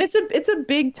 Yeah. And it's a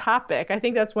big topic. I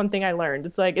think that's one thing I learned.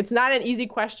 It's like, it's not an easy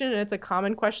question, and it's a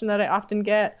common question that I often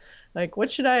get. Like,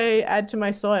 what should I add to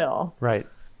my soil? Right.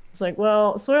 It's like,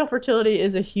 well, soil fertility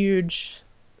is a huge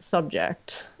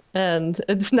subject, and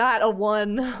it's not a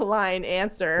one-line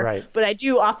answer. Right. But I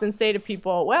do often say to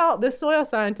people, well, this soil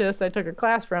scientist I took a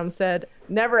class from said,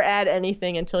 never add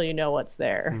anything until you know what's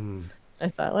there. I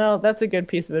thought, well, that's a good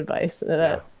piece of advice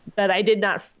that I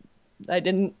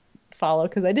didn't follow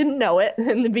because I didn't know it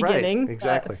in the beginning. Right,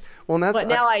 exactly. But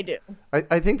now I do.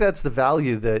 I think that's the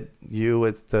value that you,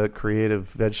 with the creative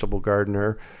vegetable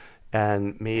gardener,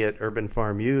 and me at Urban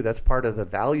Farm U, that's part of the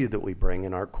value that we bring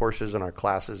in our courses and our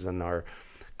classes and our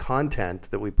content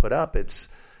that we put up. It's,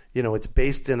 it's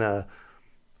based in a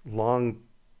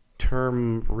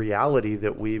long-term reality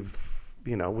that we've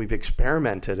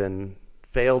experimented and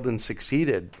failed and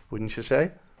succeeded, wouldn't you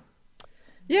say?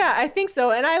 Yeah, I think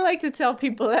so. And I like to tell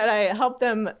people that I help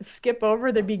them skip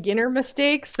over the beginner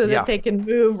mistakes so that they can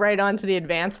move right on to the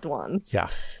advanced ones. Yeah.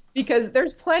 Because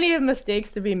there's plenty of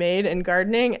mistakes to be made in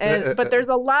gardening, but there's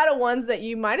a lot of ones that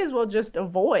you might as well just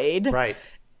avoid. Right.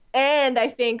 And I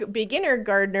think beginner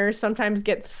gardeners sometimes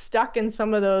get stuck in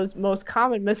some of those most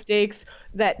common mistakes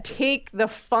that take the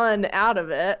fun out of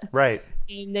it. Right.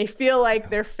 And they feel like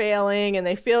they're failing, and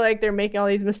they feel like they're making all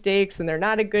these mistakes, and they're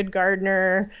not a good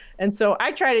gardener. And so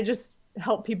I try to just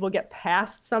help people get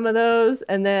past some of those,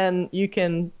 and then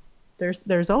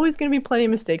there's always going to be plenty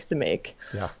of mistakes to make.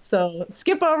 Yeah. So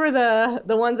skip over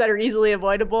the ones that are easily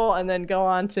avoidable, and then go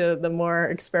on to the more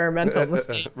experimental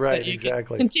mistakes. Right,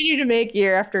 exactly. Continue to make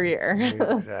year after year.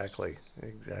 Exactly.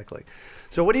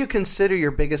 So what do you consider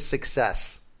your biggest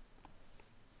success?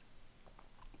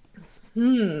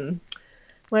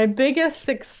 My biggest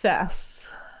success.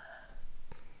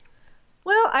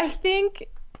 Well, I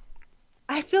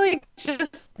feel like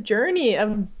just the journey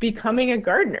of becoming a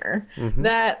gardener,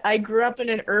 that I grew up in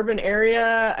an urban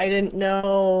area.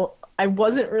 I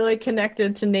wasn't really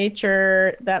connected to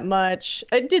nature that much.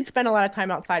 I did spend a lot of time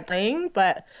outside playing,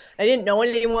 but I didn't know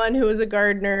anyone who was a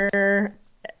gardener.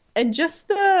 And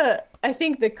just I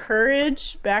think the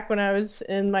courage back when I was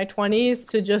in my 20s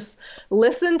to just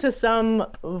listen to some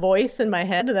voice in my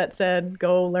head that said,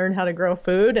 go learn how to grow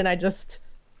food. And I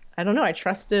don't know, I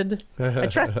trusted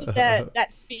that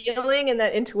feeling and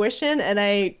that intuition, and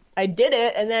I did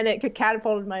it, and then it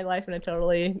catapulted my life in a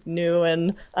totally new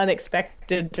and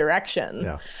unexpected direction.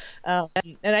 Yeah.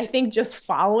 And I think just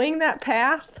following that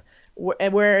path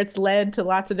where it's led to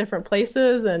lots of different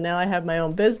places, and now I have my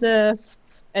own business,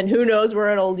 and who knows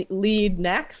where it'll lead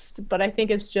next. But I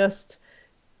think it's just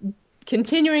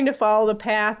continuing to follow the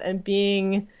path and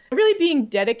really being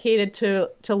dedicated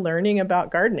to learning about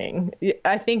gardening.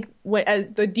 I think as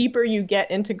the deeper you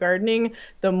get into gardening,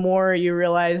 the more you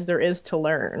realize there is to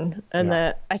learn. And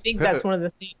that I think that's one of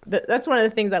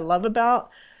the things I love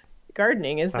about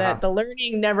gardening is that the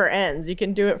learning never ends. You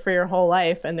can do it for your whole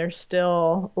life, and there's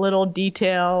still little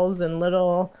details and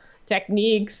little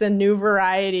techniques and new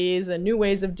varieties and new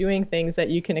ways of doing things that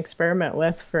you can experiment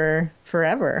with for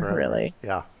forever, really.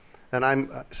 Yeah. And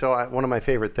one of my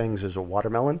favorite things is a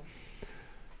watermelon.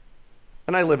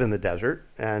 And I live in the desert,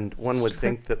 and one would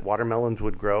think that watermelons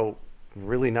would grow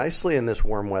really nicely in this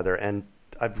warm weather. And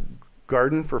I've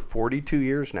gardened for 42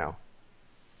 years now.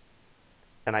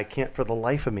 And I can't for the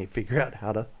life of me figure out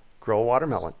how to grow a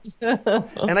watermelon.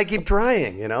 And I keep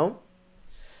trying,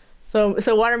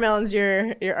 So watermelon's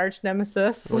your arch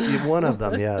nemesis? One of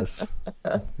them, yes.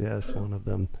 Yes, one of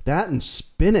them. That and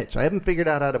spinach. I haven't figured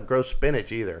out how to grow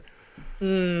spinach either.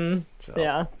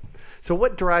 Yeah. So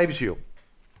what drives you?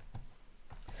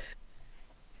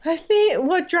 I think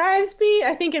what drives me,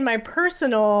 in my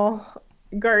personal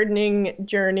gardening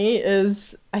journey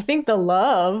is, I think, the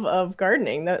love of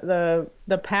gardening, the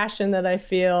passion that I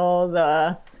feel,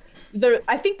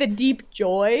 I think the deep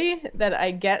joy that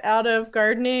I get out of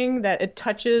gardening, that it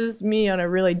touches me on a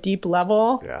really deep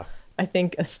level. Yeah. I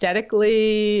think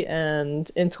aesthetically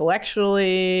and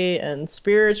intellectually and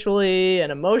spiritually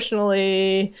and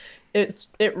emotionally, it's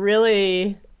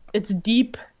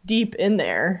deep in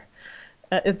there.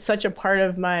 It's such a part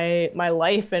of my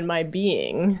life and my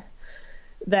being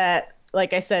that,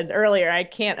 like I said earlier, I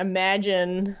can't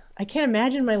imagine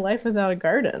my life without a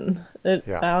garden.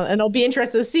 And I'll be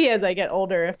interested to see as I get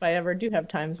older if I ever do have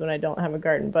times when I don't have a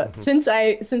garden. But since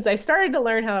I started to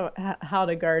learn how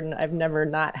to garden, I've never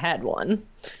not had one.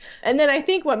 And then I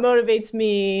think what motivates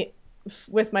me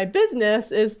with my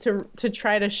business is to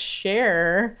try to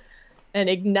share and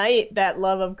ignite that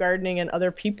love of gardening in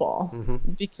other people,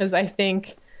 because I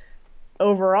think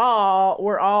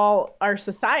overall, our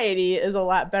society is a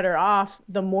lot better off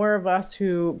the more of us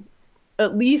who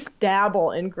at least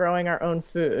dabble in growing our own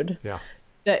food. Yeah.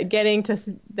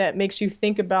 That makes you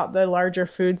think about the larger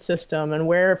food system and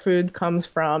where food comes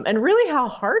from and really how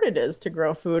hard it is to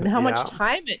grow food and how much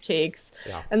time it takes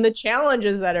and the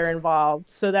challenges that are involved,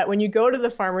 so that when you go to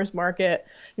the farmer's market,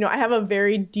 I have a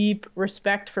very deep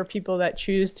respect for people that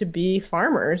choose to be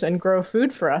farmers and grow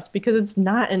food for us, because it's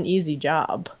not an easy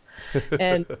job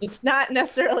and it's not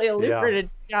necessarily a lucrative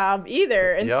job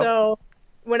either. And so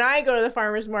when I go to the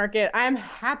farmer's market, I'm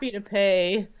happy to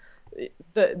pay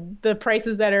the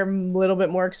prices that are a little bit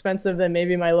more expensive than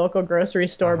maybe my local grocery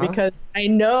store, because I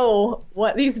know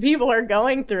what these people are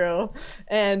going through.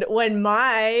 And when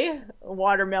my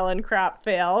watermelon crop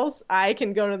fails, I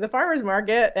can go to the farmer's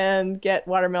market and get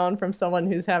watermelon from someone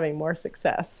who's having more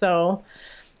success. So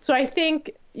I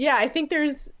think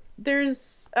it's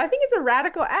a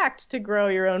radical act to grow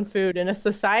your own food in a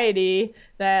society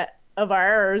of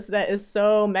ours that is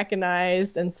so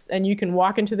mechanized, and you can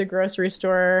walk into the grocery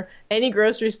store, any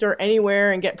grocery store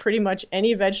anywhere, and get pretty much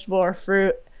any vegetable or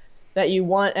fruit that you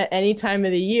want at any time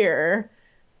of the year,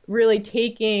 really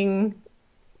taking,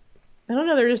 I don't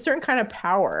know, there's a certain kind of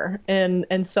power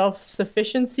and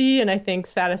self-sufficiency and I think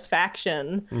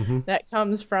satisfaction that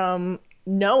comes from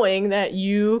knowing that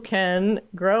you can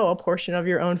grow a portion of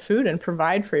your own food and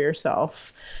provide for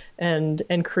yourself and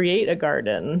create a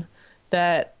garden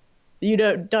that you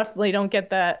definitely don't get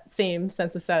that same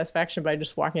sense of satisfaction by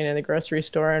just walking in the grocery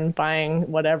store and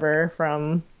buying whatever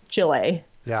from Chile.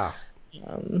 Yeah.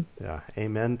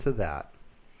 Amen to that.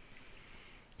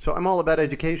 So I'm all about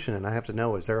education, and I have to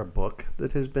know, is there a book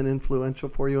that has been influential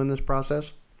for you in this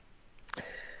process?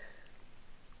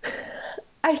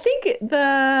 I think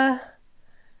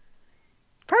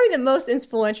probably the most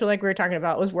influential, like we were talking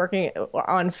about, was working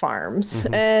on farms.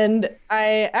 And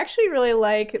I actually really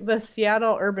like the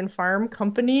Seattle Urban Farm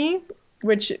Company,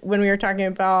 which when we were talking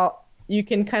about, you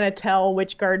can kind of tell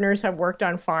which gardeners have worked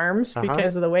on farms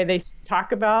because of the way they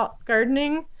talk about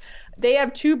gardening. They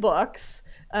have 2 books.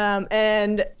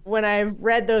 And when I've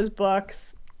read those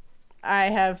books,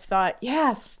 I have thought,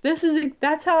 yes,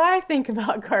 that's how I think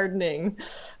about gardening.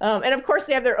 And of course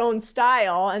they have their own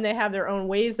style and they have their own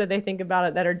ways that they think about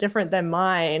it that are different than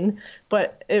mine.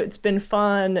 But it's been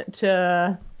fun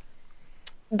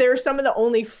they're some of the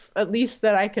only, at least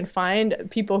that I can find,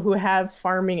 people who have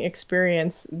farming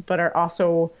experience, but are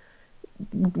also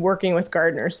working with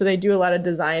gardeners. So they do a lot of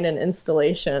design and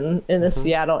installation in the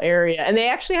Seattle area. And they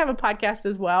actually have a podcast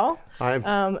as well.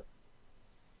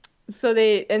 So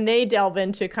they delve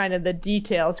into kind of the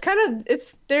details.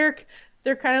 They're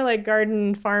kind of like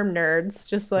garden farm nerds,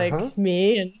 just like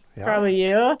me and probably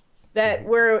you. That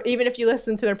even if you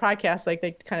listen to their podcast, like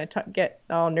they kind of get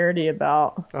all nerdy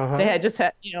about. They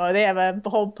have a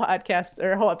whole podcast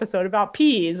or a whole episode about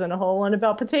peas and a whole one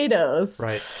about potatoes.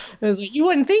 Right. It was like, you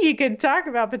wouldn't think you could talk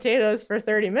about potatoes for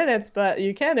 30 minutes, but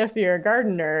you can if you're a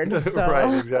garden nerd. So.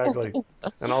 Right, exactly.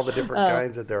 And all the different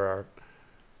kinds that there are.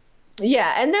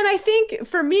 Yeah, and then I think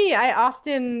for me,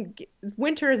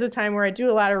 winter is a time where I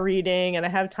do a lot of reading and I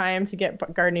have time to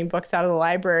get gardening books out of the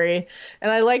library.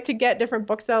 And I like to get different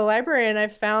books out of the library, and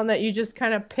I've found that you just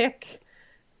kind of pick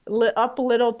up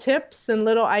little tips and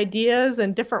little ideas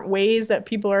and different ways that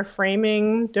people are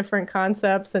framing different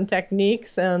concepts and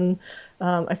techniques. And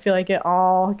I feel like it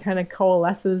all kind of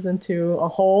coalesces into a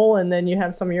whole, and then you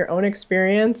have some of your own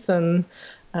experience, and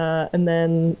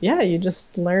then, you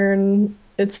just learn.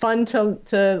 It's fun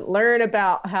to learn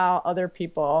about how other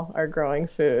people are growing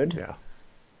food. Yeah.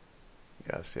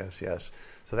 Yes.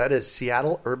 So that is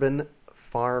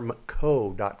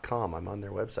SeattleUrbanFarmCo.com. I'm on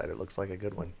their website. It looks like a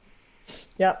good one.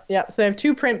 Yep. So they have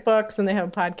 2 print books and they have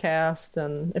a podcast.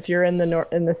 And if you're in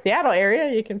the Seattle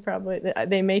area, you can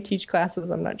they may teach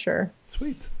classes. I'm not sure.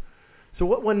 Sweet. So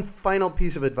what one final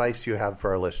piece of advice do you have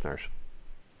for our listeners?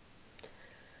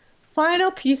 Final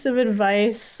piece of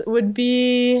advice would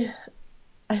be,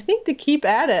 I think, to keep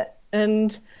at it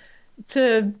and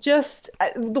to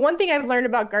the one thing I've learned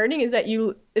about gardening is that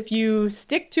if you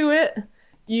stick to it,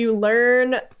 you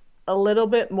learn a little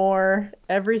bit more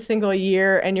every single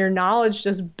year and your knowledge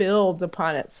just builds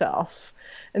upon itself.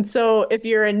 And so if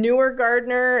you're a newer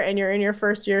gardener and you're in your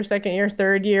first year, second year,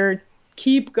 third year,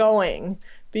 keep going,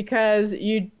 because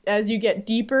as you get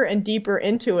deeper and deeper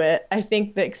into it, I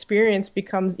think the experience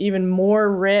becomes even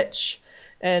more rich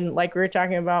and, like we were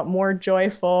talking about, more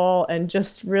joyful, and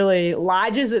just really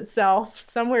lodges itself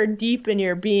somewhere deep in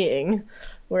your being,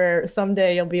 where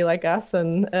someday you'll be like us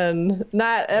and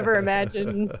not ever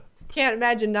can't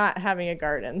imagine not having a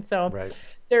garden. So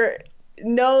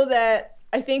know that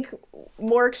I think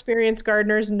more experienced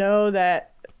gardeners know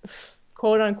that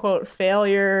quote unquote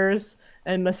failures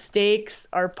and mistakes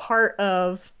are part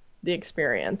of the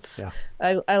experience. Yeah.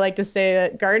 I like to say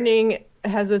that gardening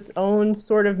has its own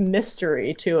sort of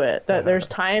mystery to it, that there's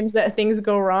times that things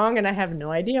go wrong and I have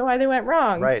no idea why they went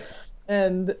wrong. Right.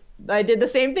 And I did the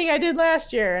same thing I did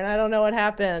last year and I don't know what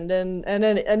happened. And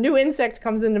then a new insect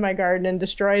comes into my garden and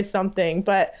destroys something,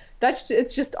 but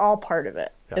it's just all part of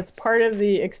it. Yeah. It's part of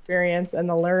the experience and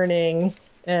the learning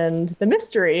and the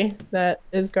mystery that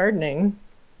is gardening.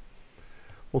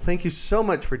 Well, thank you so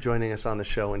much for joining us on the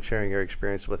show and sharing your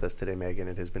experience with us today, Megan.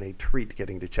 It has been a treat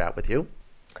getting to chat with you.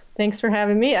 Thanks for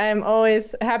having me. I'm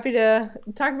always happy to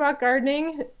talk about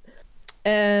gardening.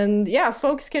 And yeah,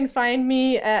 folks can find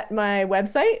me at my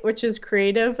website, which is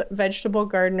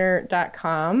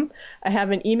creativevegetablegardener.com. I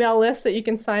have an email list that you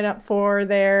can sign up for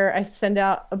there. I send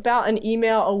out about an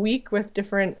email a week with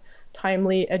different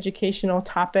timely educational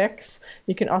topics.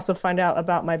 You can also find out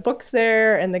about my books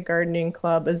there, and the gardening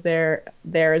club is there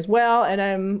as well. And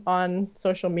I'm on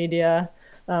social media.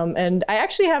 And I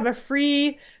actually have a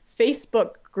free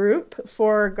Facebook group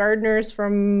for gardeners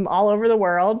from all over the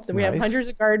world. We have hundreds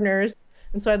of gardeners.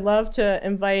 And so I'd love to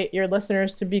invite your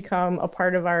listeners to become a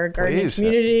part of our gardening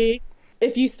community.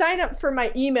 If you sign up for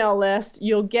my email list,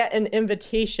 you'll get an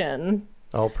invitation.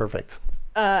 Oh, perfect.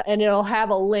 And it'll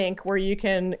have a link where you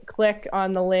can click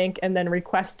on the link and then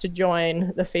request to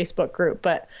join the Facebook group.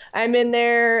 But I'm in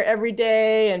there every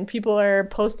day, and people are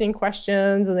posting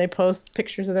questions, and they post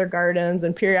pictures of their gardens.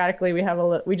 And periodically, we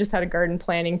just had a garden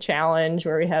planning challenge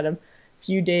where we had a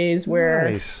few days where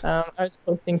I was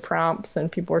posting prompts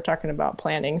and people were talking about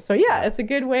planning. So yeah, it's a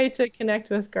good way to connect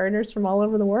with gardeners from all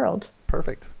over the world.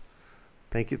 Perfect.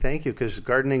 Thank you. Because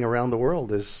gardening around the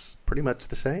world is pretty much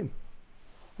the same.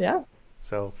 Yeah.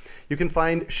 So you can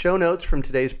find show notes from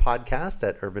today's podcast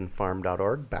at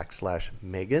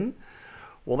urbanfarm.org/Megan.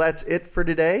 Well, that's it for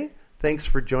today. Thanks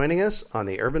for joining us on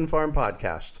the Urban Farm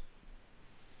Podcast.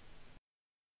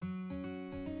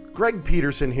 Greg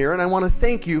Peterson here, and I want to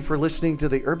thank you for listening to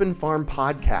the Urban Farm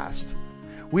Podcast.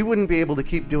 We wouldn't be able to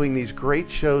keep doing these great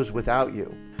shows without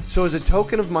you. So as a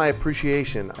token of my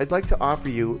appreciation, I'd like to offer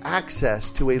you access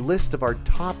to a list of our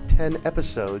top 10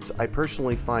 episodes I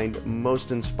personally find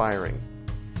most inspiring.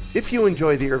 If you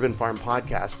enjoy the Urban Farm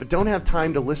Podcast but don't have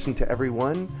time to listen to every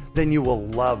one, then you will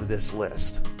love this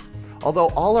list. Although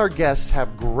all our guests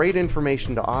have great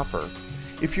information to offer,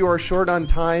 if you are short on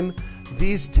time,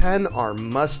 these 10 are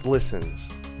must-listens.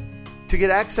 To get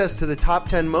access to the top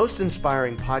 10 most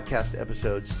inspiring podcast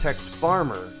episodes, text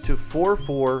FARMER to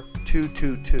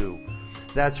 44222.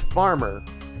 That's FARMER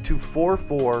to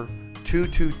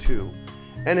 44222.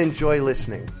 And enjoy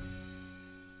listening.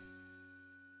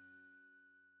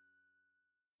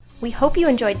 We hope you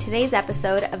enjoyed today's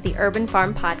episode of the Urban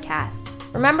Farm Podcast.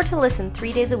 Remember to listen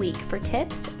 3 days a week for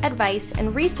tips, advice,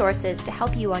 and resources to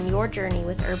help you on your journey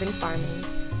with urban farming.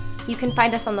 You can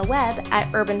find us on the web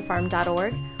at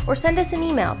urbanfarm.org or send us an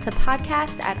email to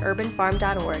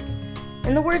podcast@urbanfarm.org.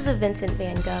 In the words of Vincent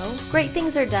van Gogh, great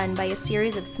things are done by a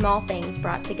series of small things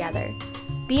brought together.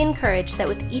 Be encouraged that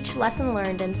with each lesson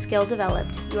learned and skill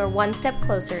developed, you are one step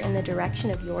closer in the direction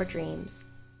of your dreams.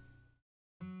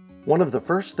 One of the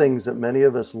first things that many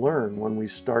of us learn when we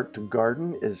start to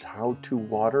garden is how to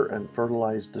water and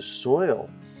fertilize the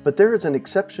soil. But there is an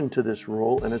exception to this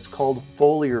rule, and it's called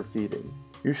foliar feeding.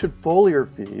 You should foliar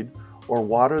feed or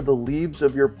water the leaves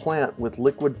of your plant with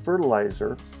liquid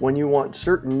fertilizer when you want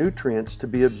certain nutrients to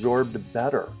be absorbed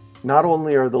better. Not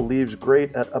only are the leaves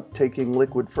great at uptaking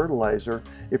liquid fertilizer,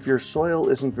 if your soil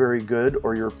isn't very good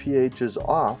or your pH is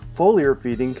off, foliar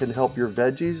feeding can help your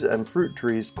veggies and fruit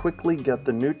trees quickly get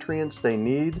the nutrients they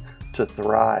need to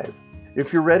thrive.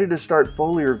 If you're ready to start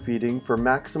foliar feeding for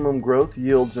maximum growth,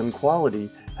 yields, and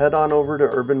quality, head on over to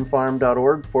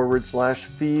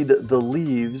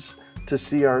urbanfarm.org/feed-the-leaves to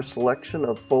see our selection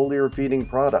of foliar feeding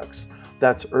products.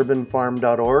 That's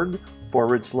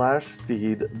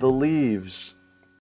urbanfarm.org/feed-the-leaves.